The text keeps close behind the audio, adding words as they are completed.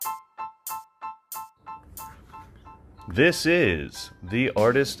This is The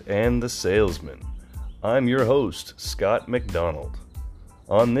Artist and the Salesman. I'm your host, Scott McDonald.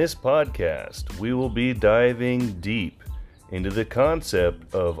 On this podcast, we will be diving deep into the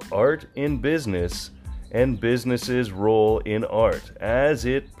concept of art in business and business's role in art as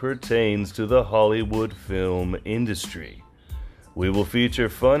it pertains to the Hollywood film industry. We will feature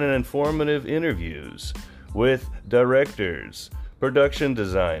fun and informative interviews with directors, production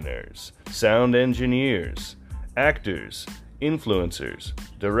designers, sound engineers, actors, influencers,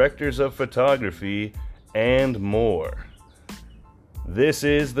 directors of photography, and more. This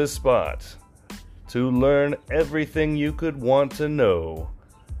is the spot to learn everything you could want to know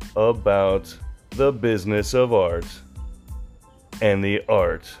about the business of art and the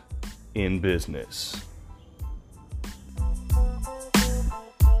art in business.